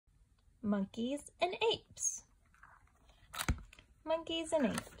Monkeys and apes. Monkeys and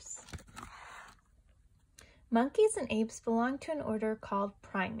apes. Monkeys and apes belong to an order called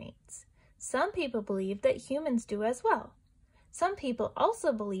primates. Some people believe that humans do as well. Some people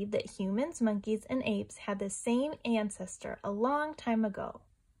also believe that humans, monkeys, and apes had the same ancestor a long time ago.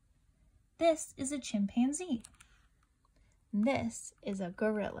 This is a chimpanzee. This is a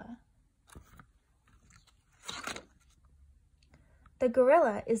gorilla. The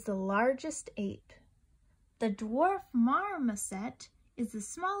gorilla is the largest ape. The dwarf marmoset is the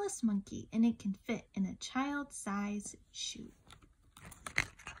smallest monkey, and it can fit in a child-sized shoe.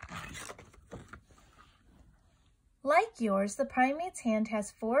 Like yours, the primate's hand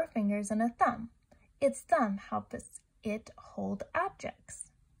has 4 fingers and a thumb. Its thumb helps it hold objects.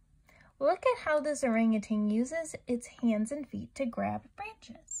 Look at how this orangutan uses its hands and feet to grab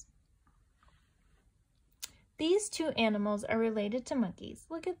branches. These 2 animals are related to monkeys.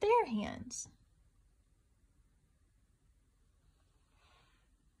 Look at their hands.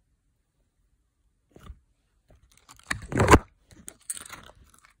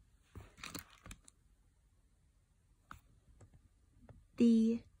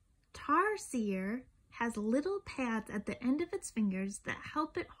 The tarsier has little pads at the end of its fingers that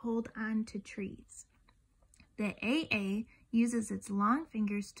help it hold on to trees. The AA uses its long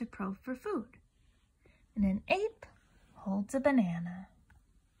fingers to probe for food. And an ape holds a banana.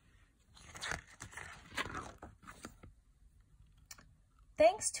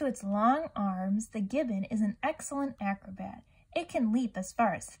 Thanks to its long arms, the gibbon is an excellent acrobat. It can leap as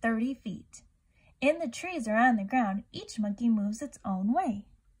far as 30 feet. In the trees or on the ground, each monkey moves its own way.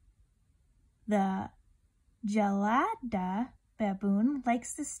 The gelada baboon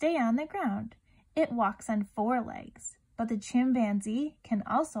likes to stay on the ground. It walks on 4 legs, but the chimpanzee can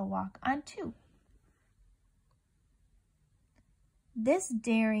also walk on 2. This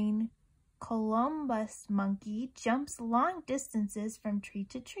daring Columbus monkey jumps long distances from tree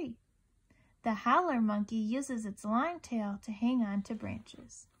to tree. The howler monkey uses its long tail to hang on to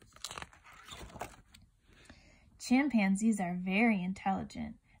branches. Chimpanzees are very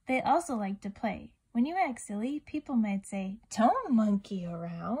intelligent. They also like to play. When you act silly, people might say, "Don't monkey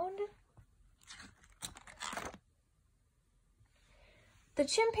around." The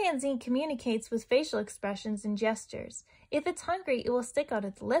chimpanzee communicates with facial expressions and gestures. If it's hungry, it will stick out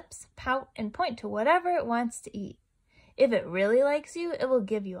its lips, pout, and point to whatever it wants to eat. If it really likes you, it will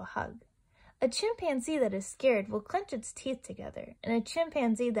give you a hug. A chimpanzee that is scared will clench its teeth together, and a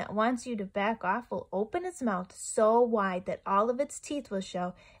chimpanzee that wants you to back off will open its mouth so wide that all of its teeth will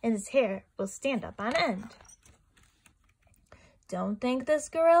show and its hair will stand up on end. Don't think this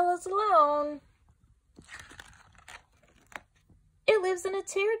gorilla's alone. It lives in a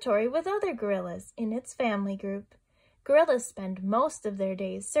territory with other gorillas in its family group. Gorillas spend most of their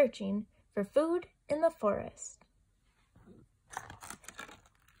days searching for food in the forest.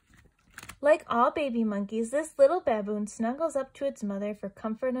 Like all baby monkeys, this little baboon snuggles up to its mother for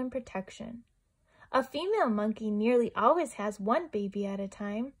comfort and protection. A female monkey nearly always has 1 baby at a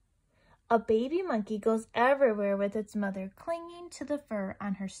time. A baby monkey goes everywhere with its mother, clinging to the fur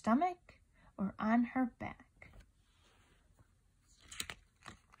on her stomach or on her back.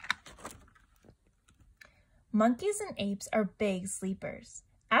 Monkeys and apes are big sleepers.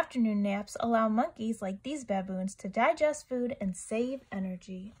 Afternoon naps allow monkeys like these baboons to digest food and save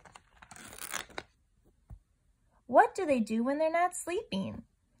energy. What do they do when they're not sleeping?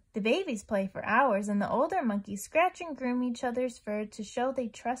 The babies play for hours, and the older monkeys scratch and groom each other's fur to show they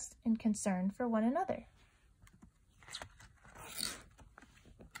trust and concern for one another.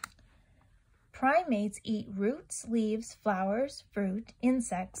 Primates eat roots, leaves, flowers, fruit,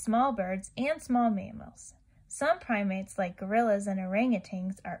 insects, small birds, and small mammals. Some primates, like gorillas and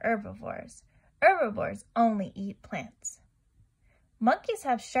orangutans, are herbivores. Herbivores only eat plants. Monkeys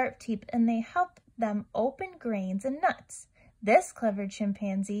have sharp teeth, and they help them open grains and nuts. This clever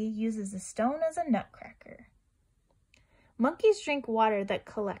chimpanzee uses a stone as a nutcracker. Monkeys drink water that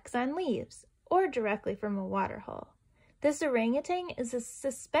collects on leaves or directly from a water hole. This orangutan is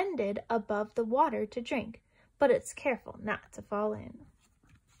suspended above the water to drink, but it's careful not to fall in.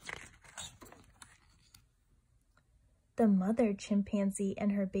 The mother chimpanzee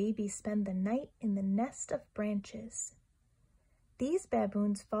and her baby spend the night in the nest of branches. These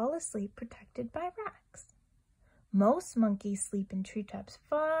baboons fall asleep protected by rocks. Most monkeys sleep in treetops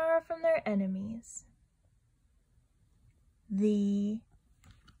far from their enemies. The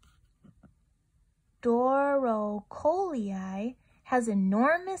Dorocolii has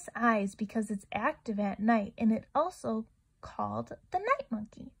enormous eyes because it's active at night, and it's also called the night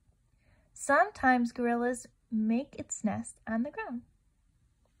monkey. Sometimes gorillas make its nest on the ground.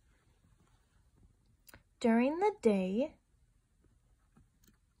 During the day,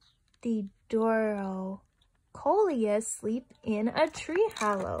 the Dorocolia sleep in a tree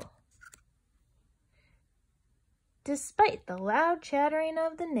hollow. Despite the loud chattering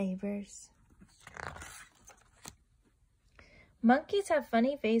of the neighbors. Monkeys have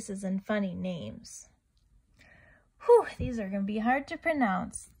funny faces and funny names. Whew, these are going to be hard to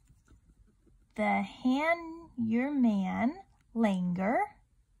pronounce. The Hanyurman Langer,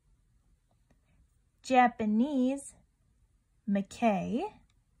 Japanese Mackay,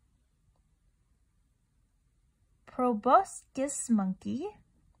 Proboscis monkey,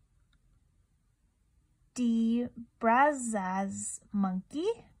 D. Brazaz monkey,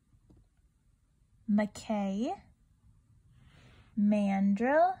 Mackay,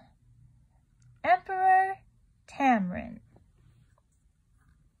 Mandrill, Emperor Tamarin,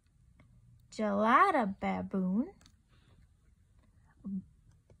 Gelada baboon,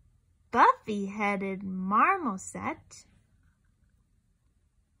 Buffy-headed marmoset,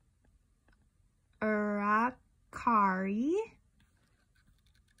 Urakari,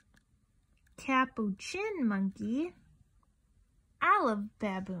 Capuchin monkey, olive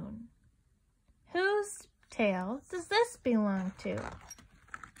baboon. Whose tail does this belong to?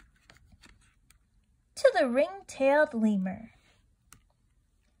 To the ring-tailed lemur.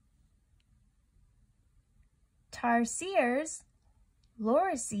 Tarsiers,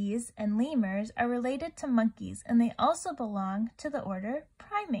 lorises, and lemurs are related to monkeys, and they also belong to the order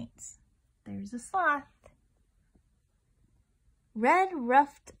primates. There's a sloth.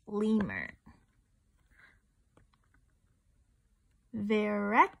 Red-ruffed lemur.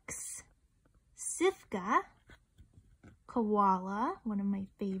 Verex sifka, koala, one of my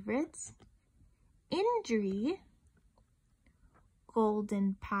favorites. Indri,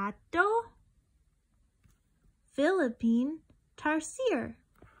 golden pato, Philippine tarsier.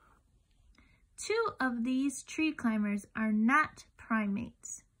 Two of these tree climbers are not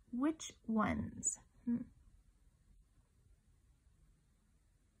primates. Which ones?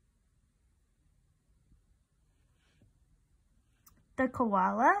 The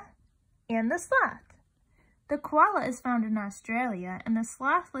koala and the sloth. The koala is found in Australia, and the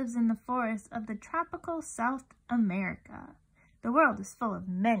sloth lives in the forests of the tropical South America. The world is full of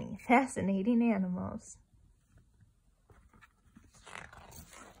many fascinating animals.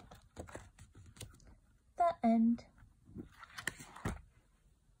 The end.